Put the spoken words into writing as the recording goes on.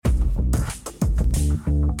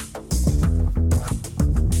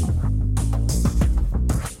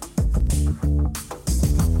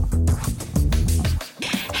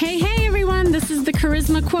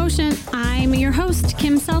Charisma Quotient. I'm your host,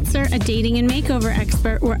 Kim Seltzer, a dating and makeover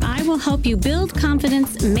expert, where I will help you build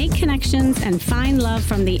confidence, make connections, and find love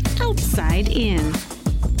from the outside in.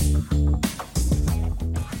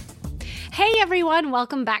 Hey everyone,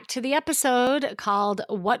 welcome back to the episode called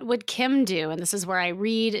What Would Kim Do? And this is where I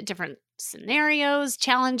read different scenarios,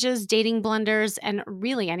 challenges, dating blunders, and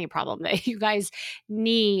really any problem that you guys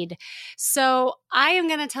need. So I am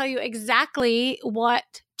going to tell you exactly what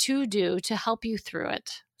to do to help you through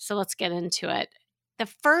it. So let's get into it. The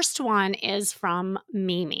first one is from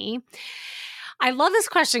Mimi. I love this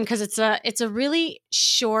question because it's a really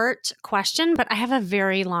short question, but I have a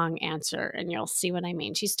very long answer, and you'll see what I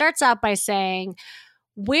mean. She starts out by saying,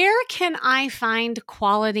 "Where can I find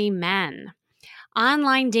quality men?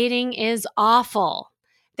 Online dating is awful.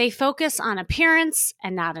 They focus on appearance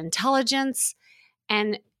and not intelligence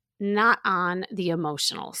and not on the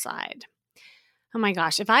emotional side." Oh my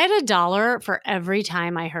gosh, if I had $1 for every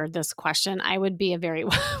time I heard this question, I would be a very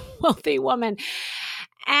wealthy woman.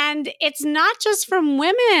 And it's not just from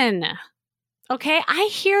women. Okay, I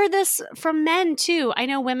hear this from men too. I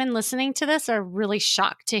know women listening to this are really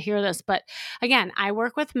shocked to hear this. But again, I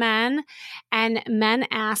work with men, and men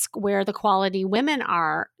ask where the quality women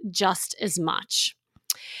are just as much.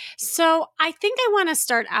 So I think I want to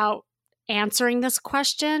start out answering this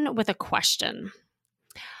question with a question.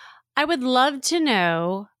 I would love to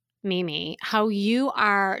know, Mimi, how you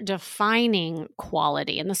are defining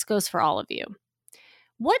quality. And this goes for all of you.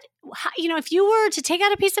 If you were to take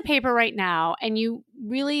out a piece of paper right now and you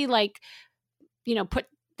really put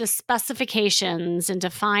the specifications and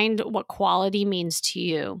define what quality means to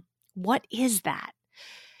you, what is that?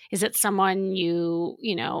 Is it someone you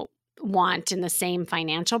want in the same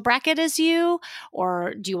financial bracket as you?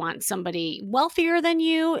 Or do you want somebody wealthier than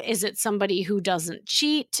you? Is it somebody who doesn't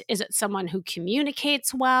cheat? Is it someone who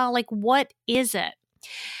communicates well? Like, what is it?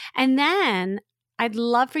 And then I'd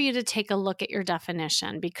love for you to take a look at your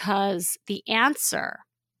definition, because the answer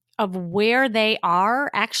of where they are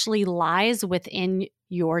actually lies within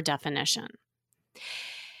your definition.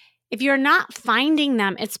 If you're not finding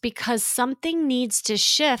them, it's because something needs to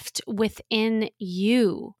shift within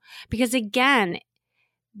you. Because again,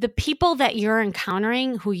 the people that you're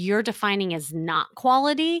encountering who you're defining as not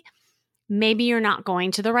quality, maybe you're not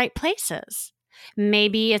going to the right places.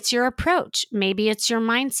 Maybe it's your approach. Maybe it's your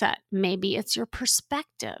mindset. Maybe it's your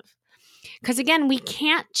perspective. Because again, we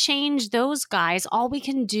can't change those guys. All we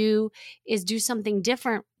can do is do something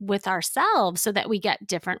different with ourselves so that we get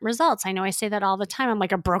different results. I know I say that all the time. I'm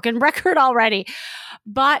like a broken record already,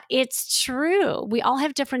 but it's true. We all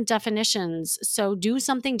have different definitions. So do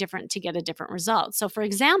something different to get a different result. So for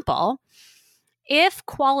example, if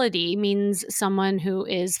quality means someone who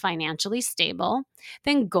is financially stable,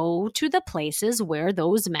 then go to the places where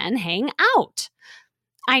those men hang out.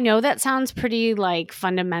 I know that sounds pretty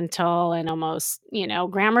fundamental and almost,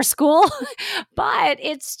 grammar school, but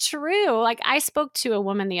it's true. Like, I spoke to a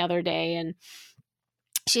woman the other day, and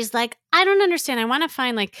she's like, "I don't understand. I want to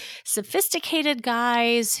find sophisticated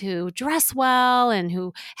guys who dress well and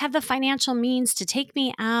who have the financial means to take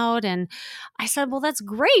me out." And I said, "Well, that's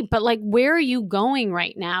great. But where are you going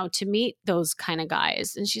right now to meet those kind of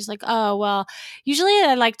guys?" And she's like, "Oh, well, usually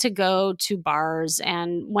I like to go to bars."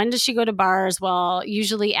 And when does she go to bars? Well,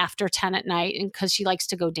 usually after 10 at night, and because she likes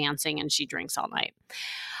to go dancing and she drinks all night.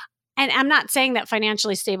 And I'm not saying that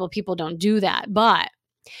financially stable people don't do that, but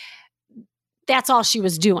that's all she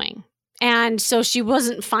was doing. And so she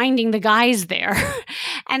wasn't finding the guys there.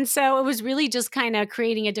 And so it was really just kind of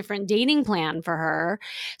creating a different dating plan for her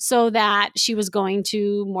so that she was going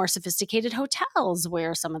to more sophisticated hotels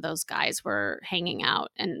where some of those guys were hanging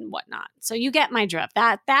out and whatnot. So you get my drift.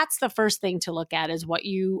 That's the first thing to look at, is what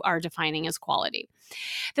you are defining as quality.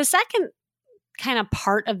 The second kind of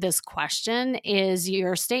part of this question is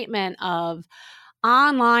your statement of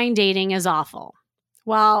online dating is awful.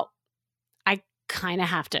 Well, kind of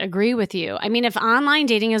have to agree with you. I mean, if online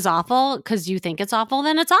dating is awful because you think it's awful,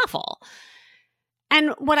 then it's awful. And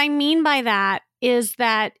what I mean by that is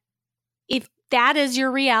that if that is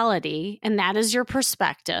your reality and that is your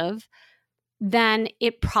perspective, then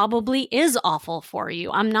it probably is awful for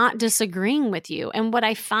you. I'm not disagreeing with you. And what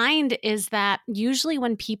I find is that usually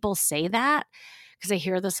when people say that, because I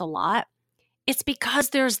hear this a lot, it's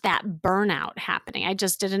because there's that burnout happening. I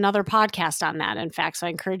just did another podcast on that, in fact, so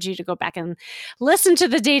I encourage you to go back and listen to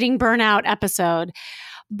the dating burnout episode.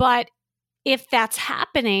 But if that's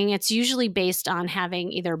happening, it's usually based on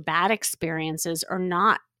having either bad experiences or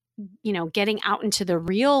not, getting out into the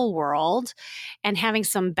real world and having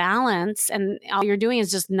some balance. And all you're doing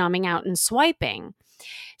is just numbing out and swiping.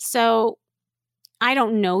 So I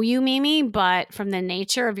don't know you, Mimi, but from the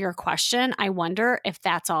nature of your question, I wonder if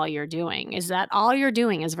that's all you're doing. Is that all you're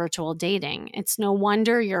doing is virtual dating? It's no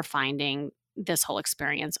wonder you're finding this whole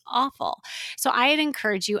experience awful. So I'd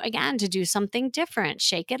encourage you again to do something different,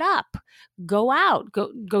 shake it up, go out,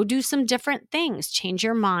 go do some different things, change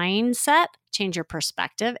your mindset, change your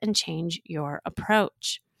perspective, and change your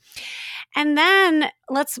approach. And then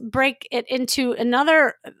let's break it into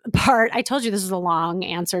another part. I told you this is a long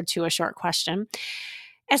answer to a short question.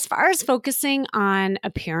 As far as focusing on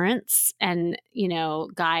appearance and,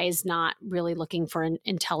 guys not really looking for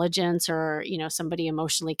intelligence or, somebody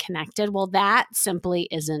emotionally connected, well, that simply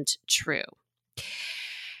isn't true.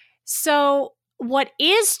 So what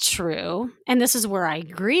is true, and this is where I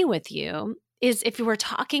agree with you, is if you were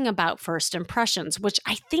talking about first impressions, which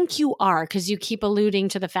I think you are, because you keep alluding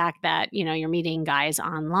to the fact that, you're meeting guys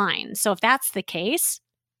online. So if that's the case,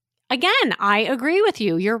 again, I agree with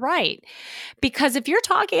you. You're right. Because if you're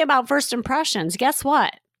talking about first impressions, guess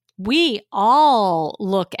what? We all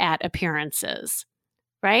look at appearances,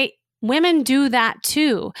 right? Women do that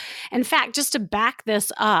too. In fact, just to back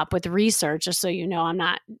this up with research, just so you know, I'm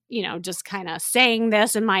not, just kind of saying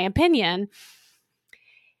this in my opinion.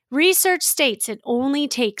 Research states it only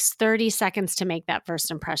takes 30 seconds to make that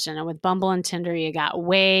first impression. And with Bumble and Tinder, you got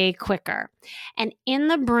way quicker. And in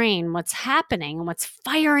the brain, what's happening and what's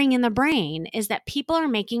firing in the brain is that people are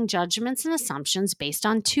making judgments and assumptions based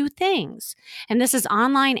on two things. And this is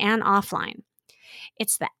online and offline.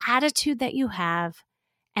 It's the attitude that you have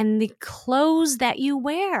and the clothes that you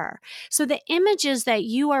wear. So the images that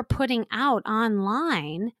you are putting out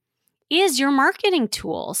online is your marketing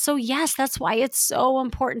tool. So yes, that's why it's so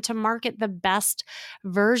important to market the best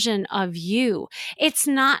version of you. It's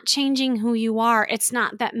not changing who you are. It's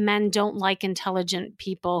not that men don't like intelligent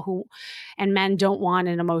people and men don't want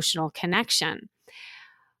an emotional connection.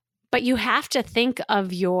 But you have to think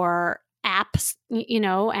of your apps,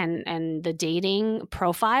 and the dating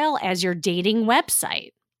profile as your dating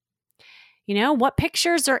website. What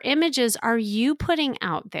pictures or images are you putting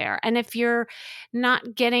out there? And if you're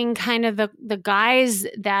not getting kind of the guys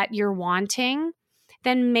that you're wanting,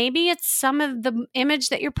 then maybe it's some of the image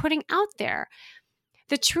that you're putting out there.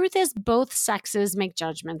 The truth is both sexes make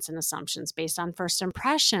judgments and assumptions based on first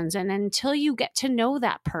impressions and until you get to know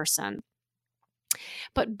that person.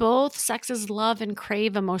 But both sexes love and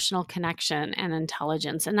crave emotional connection and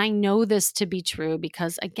intelligence. And I know this to be true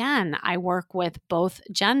because, again, I work with both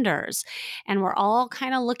genders and we're all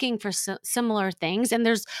kind of looking for similar things. And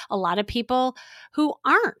there's a lot of people who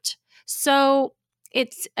aren't. So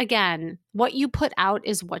it's, again, what you put out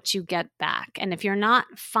is what you get back. And if you're not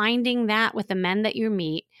finding that with the men that you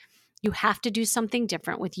meet, you have to do something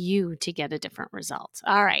different with you to get a different result.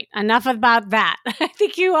 All right, enough about that. I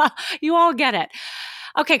think you all get it.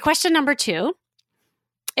 Okay, question number 2.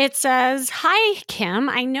 It says, "Hi, Kim.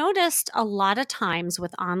 I noticed a lot of times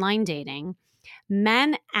with online dating,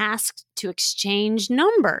 men ask to exchange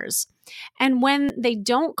numbers. And when they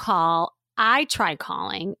don't call, I try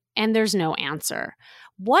calling and there's no answer.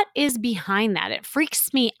 What is behind that? It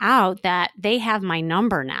freaks me out that they have my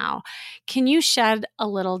number now. Can you shed a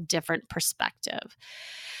little different perspective?"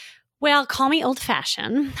 Well, call me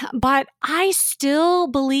old-fashioned, but I still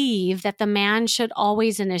believe that the man should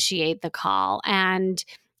always initiate the call. And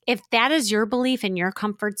if that is your belief in your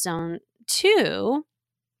comfort zone too,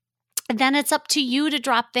 then it's up to you to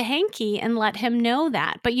drop the hanky and let him know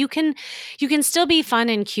that. But you can still be fun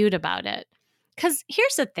and cute about it. Because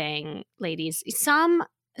here's the thing, ladies, some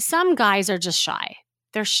guys are just shy.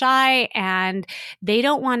 They're shy and they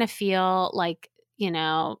don't want to feel like,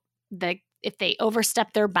 if they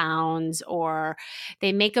overstep their bounds or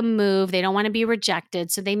they make a move, they don't want to be rejected.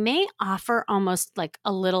 So they may offer almost like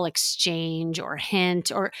a little exchange or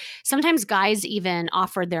hint, or sometimes guys even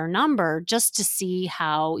offer their number just to see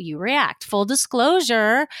how you react. Full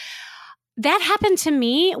disclosure, that happened to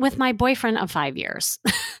me with my boyfriend of 5 years.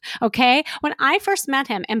 Okay. When I first met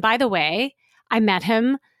him, and by the way, I met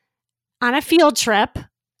him on a field trip,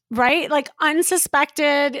 right? Like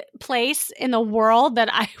unsuspected place in the world that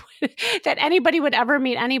that anybody would ever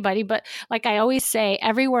meet anybody. But like I always say,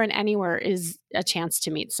 everywhere and anywhere is a chance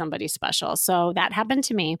to meet somebody special. So that happened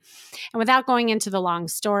to me. And without going into the long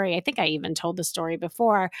story, I think I even told the story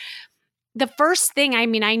before. The first thing, I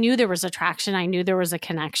knew there was attraction. I knew there was a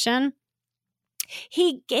connection.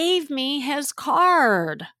 He gave me his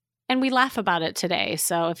card. And we laugh about it today.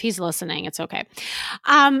 So if he's listening, it's okay.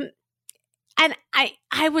 And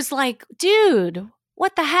I was like, dude,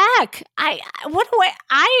 what the heck? What do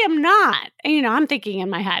I am not, I'm thinking in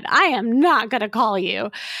my head, I am not going to call you.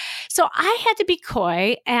 So I had to be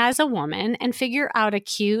coy as a woman and figure out a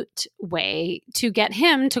cute way to get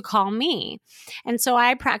him to call me. And so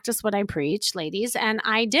I practiced what I preach, ladies, and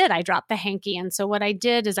I did. I dropped the hanky. And so what I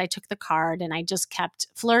did is I took the card and I just kept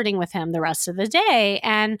flirting with him the rest of the day.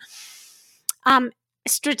 And,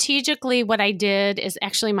 strategically, what I did is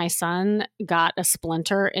actually my son got a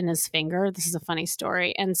splinter in his finger. This is a funny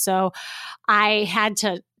story. And so I had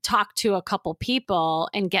to talk to a couple people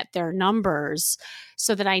and get their numbers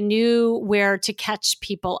so that I knew where to catch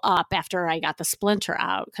people up after I got the splinter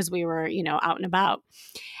out because we were, out and about.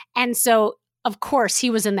 And so, of course, he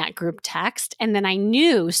was in that group text. And then I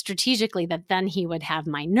knew strategically that then he would have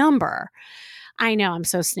my number. I know, I'm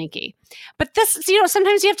so sneaky. But this,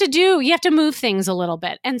 sometimes you have to move things a little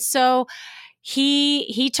bit. And so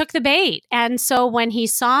he took the bait. And so when he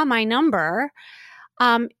saw my number,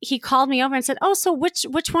 he called me over and said, "Oh, so which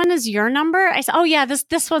one is your number?" I said, "Oh yeah,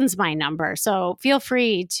 this one's my number. So feel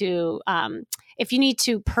free to, if you need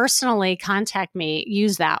to personally contact me,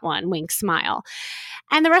 use that one." Wink, smile.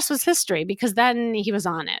 And the rest was history because then he was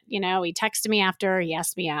on it. He texted me after, he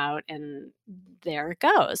asked me out, and there it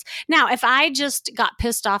goes. Now, if I just got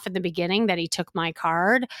pissed off at the beginning that he took my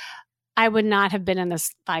card, I would not have been in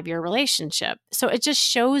this 5-year relationship. So it just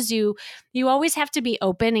shows you always have to be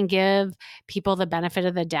open and give people the benefit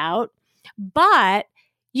of the doubt. But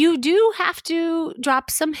you do have to drop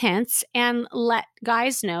some hints and let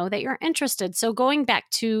guys know that you're interested. So going back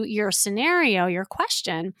to your scenario, your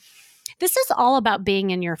question, this is all about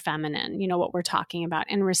being in your feminine, what we're talking about,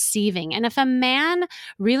 and receiving. And if a man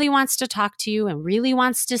really wants to talk to you and really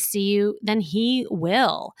wants to see you, then he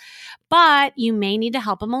will. But you may need to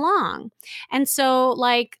help him along. And so,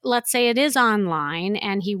 let's say it is online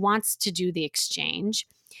and he wants to do the exchange.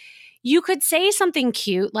 You could say something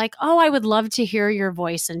cute like, "Oh, I would love to hear your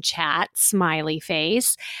voice and chat," smiley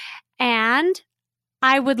face. And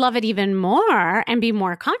I would love it even more and be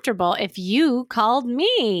more comfortable if you called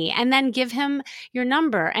me, and then give him your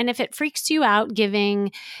number. And if it freaks you out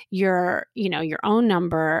giving your own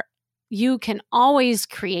number, you can always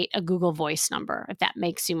create a Google Voice number if that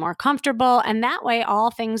makes you more comfortable. And that way all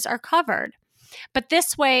things are covered. But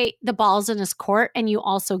this way, the ball's in his court, and you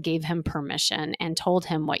also gave him permission and told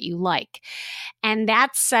him what you like. And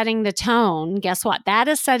that's setting the tone. Guess what? That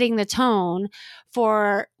is setting the tone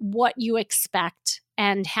for what you expect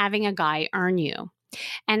and having a guy earn you.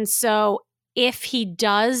 And so if he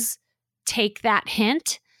does take that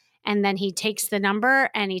hint, and then he takes the number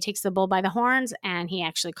and he takes the bull by the horns and he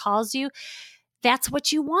actually calls you, that's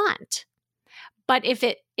what you want. But if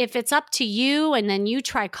it's up to you and then you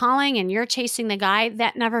try calling and you're chasing the guy,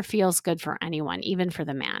 that never feels good for anyone, even for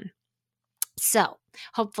the man. So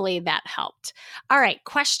hopefully that helped. All right,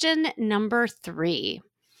 question number 3.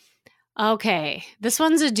 Okay, this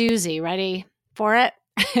one's a doozy. Ready for it?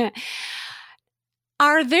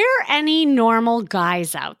 Are there any normal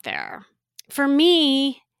guys out there? For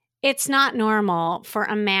me, it's not normal for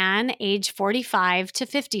a man age 45 to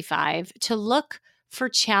 55 to look for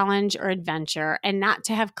challenge or adventure and not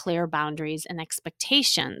to have clear boundaries and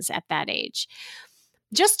expectations at that age.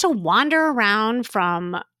 Just to wander around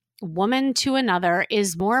from woman to another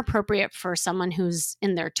is more appropriate for someone who's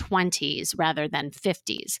in their 20s rather than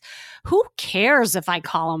 50s. Who cares if I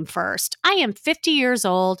call him first? I am 50 years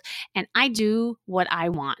old and I do what I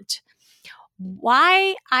want.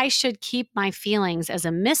 Why I should keep my feelings as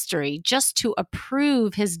a mystery just to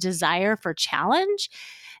approve his desire for challenge?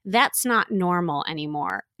 That's not normal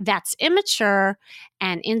anymore. That's immature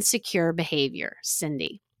and insecure behavior,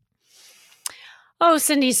 Cindy. Oh,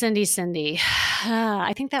 Cindy.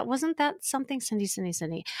 I think that wasn't that something,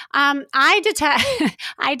 Cindy. I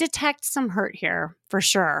detect some hurt here for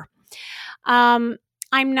sure. I'm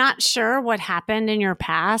not sure what happened in your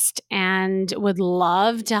past and would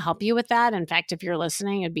love to help you with that. In fact, if you're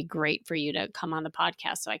listening, it'd be great for you to come on the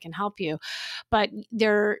podcast so I can help you. But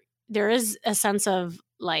there is a sense of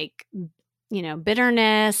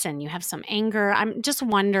bitterness, and you have some anger. I'm just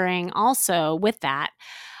wondering also with that,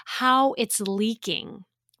 how it's leaking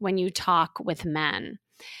when you talk with men.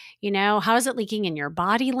 How is it leaking in your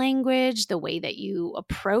body language, the way that you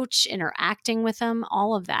approach interacting with them,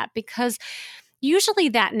 all of that? Because usually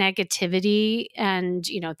that negativity and,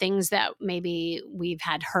 things that maybe we've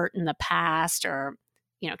had hurt in the past or,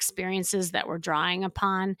 experiences that we're drawing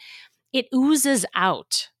upon, it oozes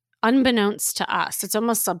out unbeknownst to us. It's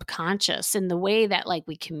almost subconscious in the way that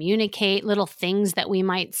we communicate, little things that we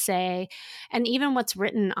might say, and even what's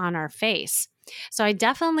written on our face. So I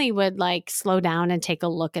definitely would slow down and take a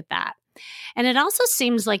look at that. And it also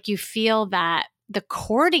seems like you feel that the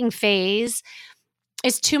courting phase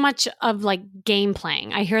is too much of like game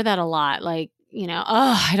playing. I hear that a lot. Like,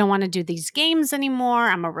 oh, I don't want to do these games anymore.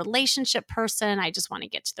 I'm a relationship person. I just want to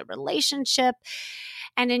get to the relationship.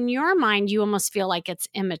 And in your mind, you almost feel like it's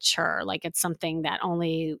immature, like it's something that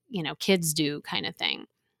only, kids do kind of thing.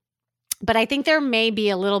 But I think there may be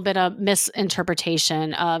a little bit of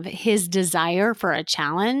misinterpretation of his desire for a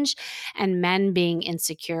challenge and men being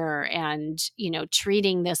insecure and,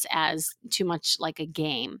 treating this as too much like a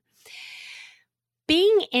game.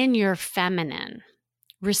 Being in your feminine,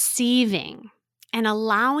 receiving, and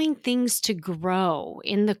allowing things to grow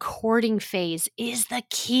in the courting phase is the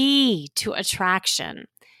key to attraction.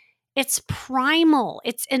 It's primal.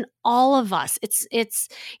 It's in all of us. It's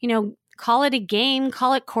call it a game,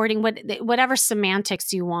 call it courting, whatever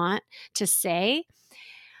semantics you want to say.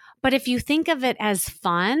 But if you think of it as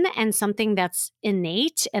fun and something that's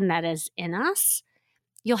innate and that is in us,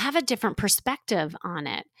 you'll have a different perspective on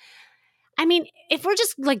it. I mean, if we're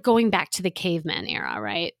just like going back to the caveman era,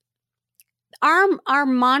 right? Our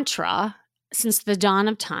mantra since the dawn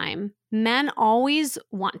of time, men always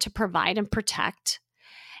want to provide and protect,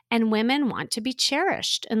 and women want to be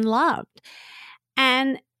cherished and loved.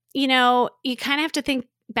 And, you kind of have to think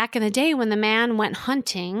back in the day when the man went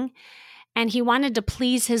hunting and he wanted to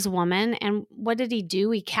please his woman. And what did he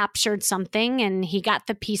do? He captured something and he got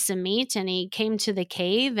the piece of meat and he came to the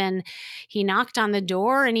cave and he knocked on the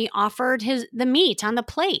door and he offered the meat on the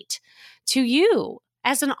plate to you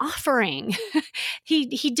as an offering.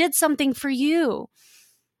 He did something for you.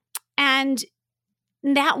 And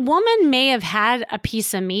that woman may have had a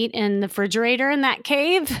piece of meat in the refrigerator in that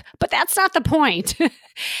cave, but that's not the point.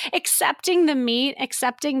 Accepting the meat,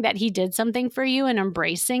 accepting that he did something for you and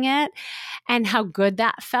embracing it and how good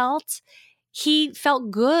that felt. He felt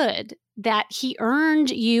good that he earned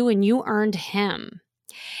you and you earned him.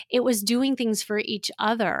 It was doing things for each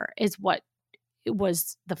other is what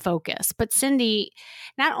was the focus. But Cindy,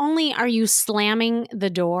 not only are you slamming the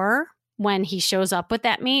door when he shows up with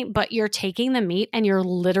that meat, but you're taking the meat and you're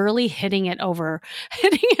literally hitting him over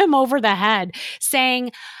the head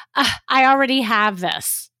saying, I already have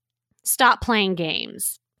this. Stop playing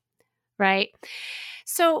games. Right?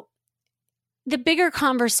 So the bigger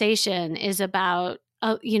conversation is about,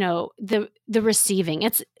 the receiving.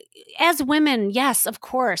 It's as women, yes, of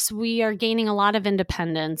course, we are gaining a lot of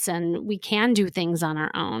independence and we can do things on our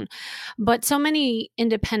own. But so many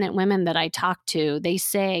independent women that I talk to, they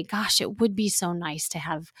say, gosh, it would be so nice to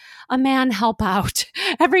have a man help out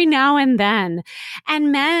every now and then.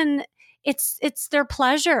 And men, it's their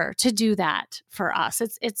pleasure to do that for us.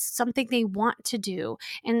 It's something they want to do.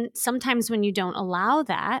 And sometimes when you don't allow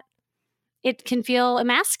that, it can feel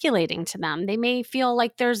emasculating to them. They may feel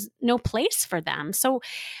like there's no place for them. So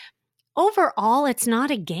overall, it's not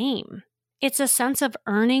a game. It's a sense of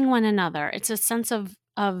earning one another. It's a sense of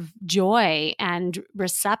joy and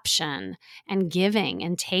reception and giving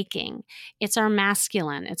and taking. It's our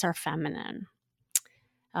masculine. It's our feminine.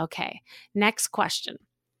 Okay, next question.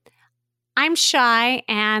 I'm shy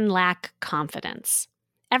and lack confidence.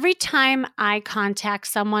 Every time I contact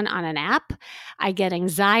someone on an app, I get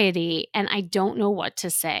anxiety and I don't know what to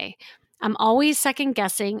say. I'm always second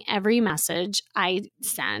guessing every message I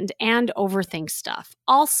send and overthink stuff.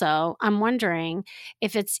 Also, I'm wondering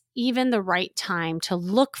if it's even the right time to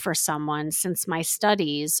look for someone since my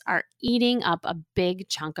studies are eating up a big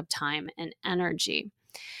chunk of time and energy.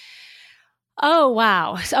 Oh,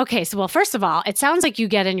 wow. Okay. So, well, first of all, it sounds like you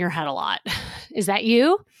get in your head a lot. Is that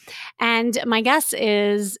you? And my guess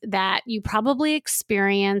is that you probably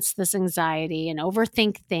experience this anxiety and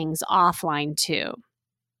overthink things offline too.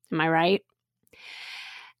 Am I right?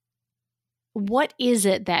 What is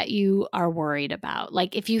it that you are worried about?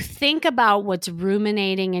 Like if you think about what's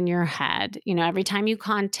ruminating in your head, every time you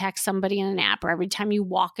contact somebody in an app or every time you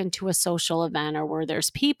walk into a social event or where there's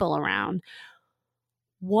people around,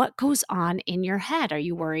 what goes on in your head? Are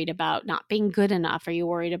you worried about not being good enough? Are you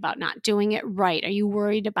worried about not doing it right? Are you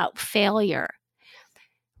worried about failure?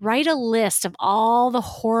 Write a list of all the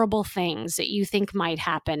horrible things that you think might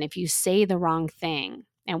happen if you say the wrong thing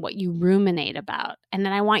and what you ruminate about. And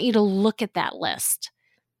then I want you to look at that list.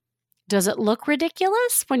 Does it look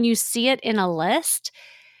ridiculous when you see it in a list?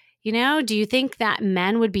 Do you think that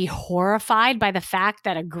men would be horrified by the fact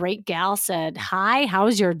that a great gal said, "Hi,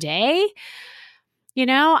 how's your day?"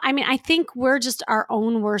 I think we're just our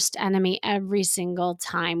own worst enemy every single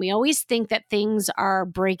time. We always think that things are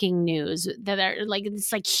breaking news, that are like,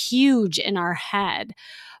 it's like huge in our head.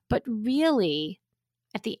 But really,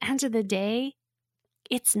 at the end of the day,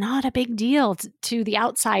 it's not a big deal to the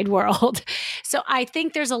outside world. So I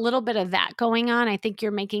think there's a little bit of that going on. I think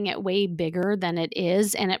you're making it way bigger than it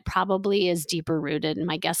is, and it probably is deeper rooted. And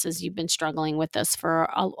my guess is you've been struggling with this for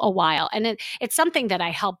a while. And it's something that I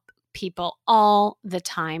help people all the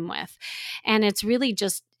time with. And it's really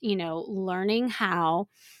just, learning how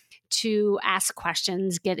to ask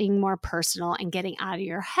questions, getting more personal, and getting out of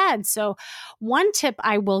your head. So, one tip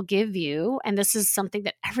I will give you, and this is something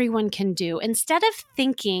that everyone can do, instead of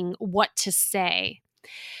thinking what to say,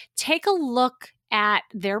 take a look at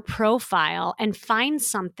their profile and find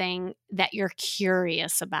something that you're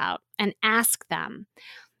curious about and ask them.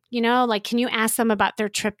 Like, can you ask them about their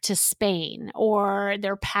trip to Spain or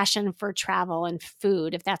their passion for travel and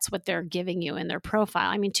food, if that's what they're giving you in their profile?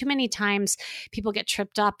 I mean, too many times people get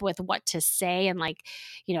tripped up with what to say and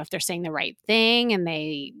if they're saying the right thing and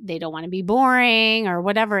they don't want to be boring or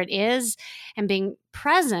whatever it is, and being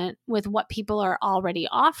present with what people are already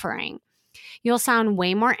offering. You'll sound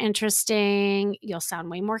way more interesting. You'll sound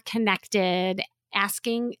way more connected,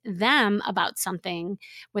 asking them about something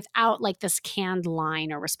without this canned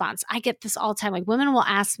line or response. I get this all the time. Women will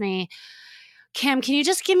ask me, Kim, can you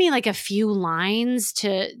just give me a few lines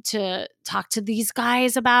to talk to these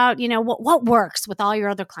guys about, what works with all your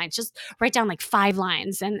other clients? Just write down 5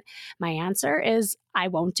 lines. And my answer is, I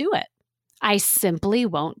won't do it. I simply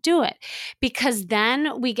won't do it, because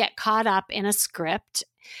then we get caught up in a script.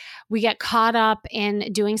 We get caught up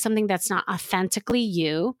in doing something that's not authentically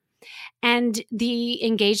you. And the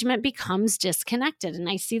engagement becomes disconnected. And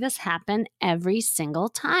I see this happen every single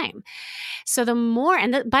time. So the more,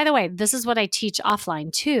 and by the way, this is what I teach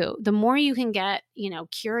offline too. The more you can get,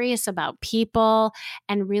 curious about people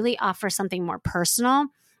and really offer something more personal,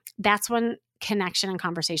 that's when connection and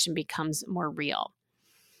conversation becomes more real.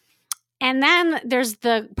 And then there's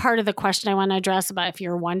the part of the question I want to address about if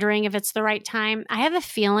you're wondering if it's the right time. I have a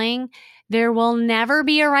feeling there will never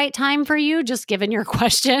be a right time for you, just given your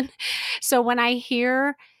question. So when I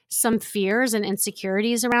hear some fears and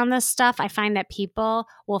insecurities around this stuff, I find that people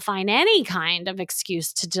will find any kind of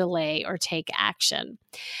excuse to delay or take action.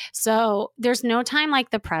 So there's no time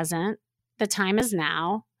like the present. The time is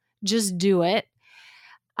now. Just do it.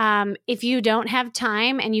 If you don't have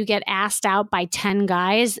time and you get asked out by 10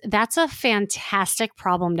 guys, that's a fantastic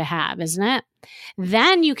problem to have, isn't it?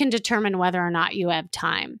 Then you can determine whether or not you have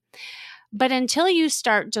time. But until you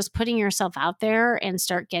start just putting yourself out there and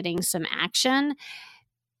start getting some action,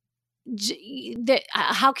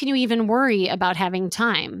 how can you even worry about having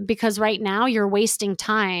time? Because right now you're wasting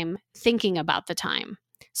time thinking about the time.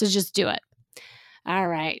 So just do it. All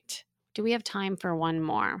right. Do we have time for one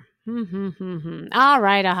more? All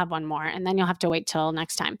right, I'll have one more, and then you'll have to wait till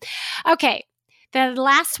next time. Okay, the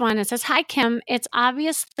last one, it says, hi, Kim. It's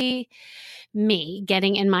obviously me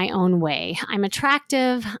getting in my own way. I'm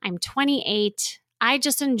attractive. I'm 28. I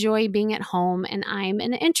just enjoy being at home, and I'm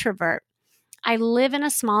an introvert. I live in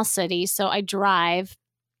a small city, so I drive,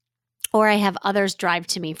 or I have others drive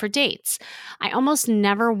to me for dates. I almost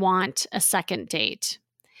never want a second date.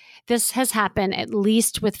 This has happened at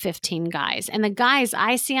least with 15 guys. And the guys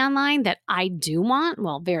I see online that I do want,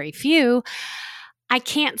 well, very few, I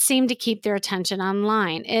can't seem to keep their attention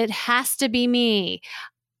online. It has to be me.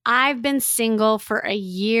 I've been single for a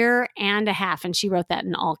year and a half. And she wrote that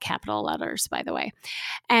in all capital letters, by the way.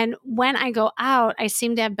 And when I go out, I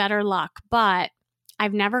seem to have better luck. But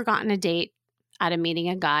I've never gotten a date out of meeting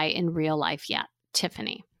a guy in real life yet.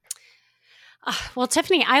 Tiffany. Well,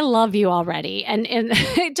 Tiffany, I love you already. And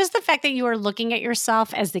just the fact that you are looking at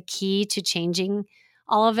yourself as the key to changing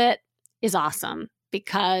all of it is awesome,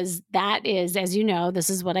 because that is, as you know,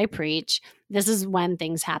 this is what I preach. This is when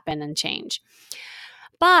things happen and change.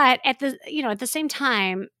 But at the same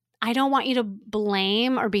time, I don't want you to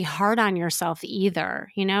blame or be hard on yourself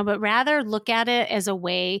either, but rather look at it as a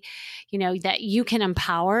way, that you can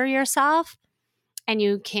empower yourself and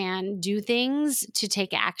you can do things to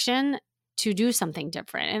take action to do something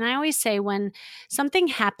different. And I always say, when something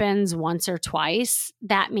happens once or twice,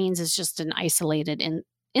 that means it's just an isolated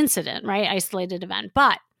incident, right? Isolated event.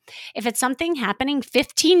 But if it's something happening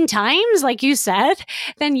 15 times, like you said,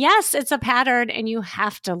 then yes, it's a pattern and you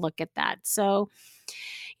have to look at that. So,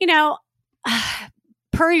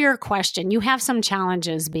 per your question, you have some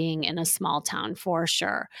challenges being in a small town for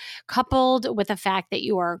sure, coupled with the fact that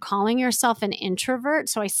you are calling yourself an introvert.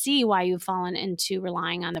 So I see why you've fallen into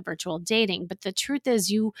relying on the virtual dating. But the truth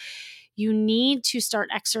is you need to start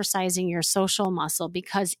exercising your social muscle,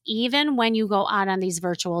 because even when you go out on these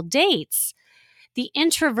virtual dates, the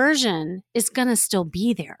introversion is going to still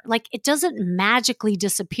be there. It doesn't magically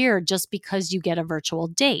disappear just because you get a virtual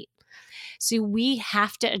date. So we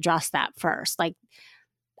have to address that first.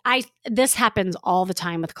 this happens all the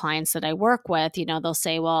time with clients that I work with. They'll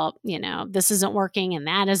say, well, this isn't working and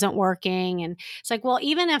that isn't working. And it's like, well,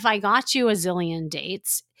 even if I got you a zillion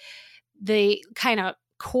dates, the kind of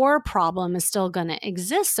core problem is still going to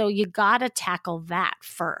exist. So you got to tackle that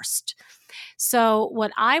first. So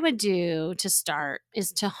what I would do to start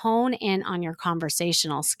is to hone in on your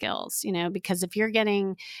conversational skills, because if you're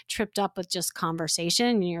getting tripped up with just conversation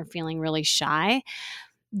and you're feeling really shy,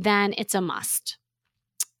 then it's a must.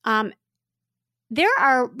 There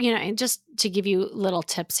are, just to give you little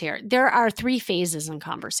tips here, there are 3 phases in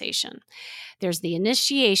conversation. There's the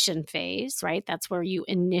initiation phase, right? That's where you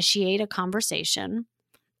initiate a conversation.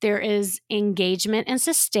 There is engagement and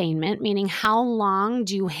sustainment, meaning how long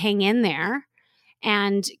do you hang in there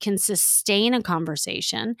and can sustain a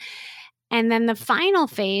conversation. And then the final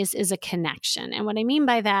phase is a connection. And what I mean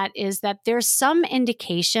by that is that there's some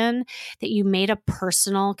indication that you made a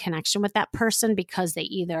personal connection with that person because they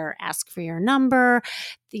either ask for your number,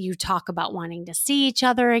 you talk about wanting to see each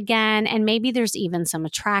other again, and maybe there's even some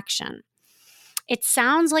attraction. It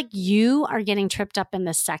sounds like you are getting tripped up in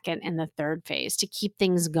the second and the third phase to keep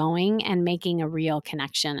things going and making a real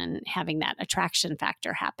connection and having that attraction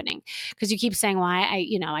factor happening. Because you keep saying, well,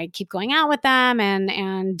 I keep going out with them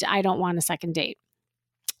and I don't want a second date.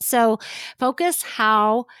 So focus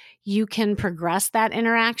how you can progress that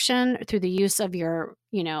interaction through the use of your,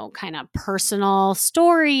 kind of personal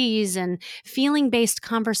stories and feeling-based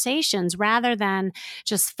conversations rather than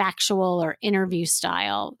just factual or interview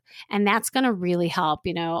style. And that's going to really help,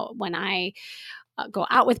 when I go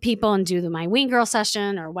out with people and do my Wing Girl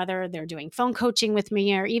session, or whether they're doing phone coaching with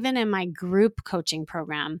me, or even in my group coaching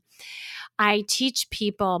program. I teach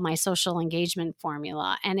people my social engagement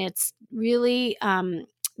formula, and it's really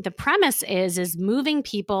the premise is moving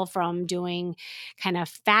people from doing kind of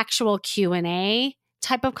factual Q&A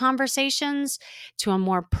type of conversations to a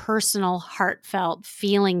more personal, heartfelt,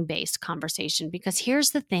 feeling-based conversation. Because here's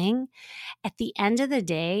the thing, at the end of the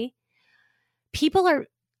day, people are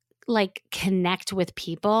connect with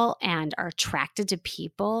people and are attracted to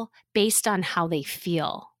people based on how they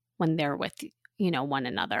feel when they're with, one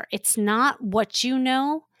another. It's not what you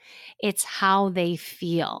know, it's how they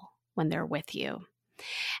feel when they're with you.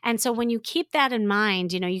 And so when you keep that in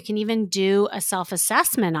mind, you can even do a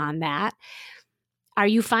self-assessment on that. Are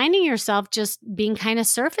you finding yourself just being kind of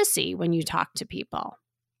surfacey when you talk to people?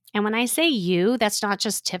 And when I say you, that's not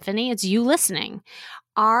just Tiffany, it's you listening.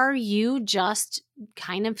 Are you just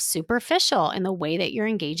kind of superficial in the way that you're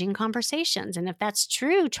engaging conversations? And if that's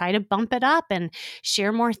true, try to bump it up and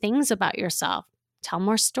share more things about yourself. Tell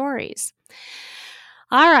more stories.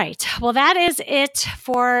 All right. Well, that is it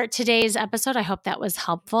for today's episode. I hope that was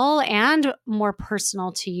helpful and more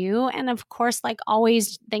personal to you. And of course, like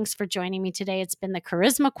always, thanks for joining me today. It's been the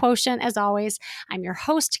Charisma Quotient. As always, I'm your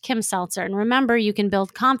host, Kim Seltzer. And remember, you can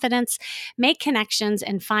build confidence, make connections,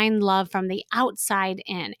 and find love from the outside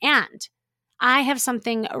in. And I have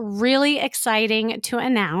something really exciting to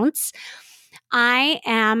announce. I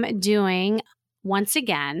am doing, once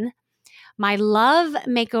again, my Love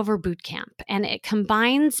Makeover Bootcamp, and it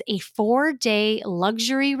combines a 4-day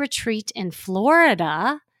luxury retreat in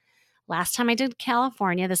Florida. Last time I did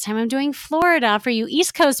California, this time I'm doing Florida for you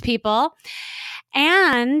East Coast people.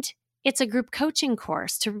 And it's a group coaching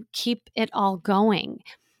course to keep it all going.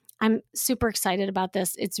 I'm super excited about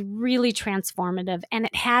this. It's really transformative and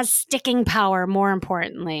it has sticking power, more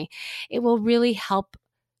importantly. It will really help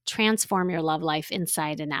transform your love life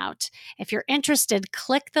inside and out. If you're interested,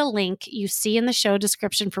 click the link you see in the show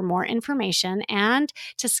description for more information and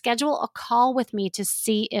to schedule a call with me to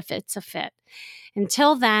see if it's a fit.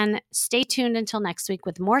 Until then, stay tuned until next week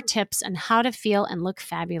with more tips on how to feel and look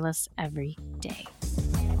fabulous every day.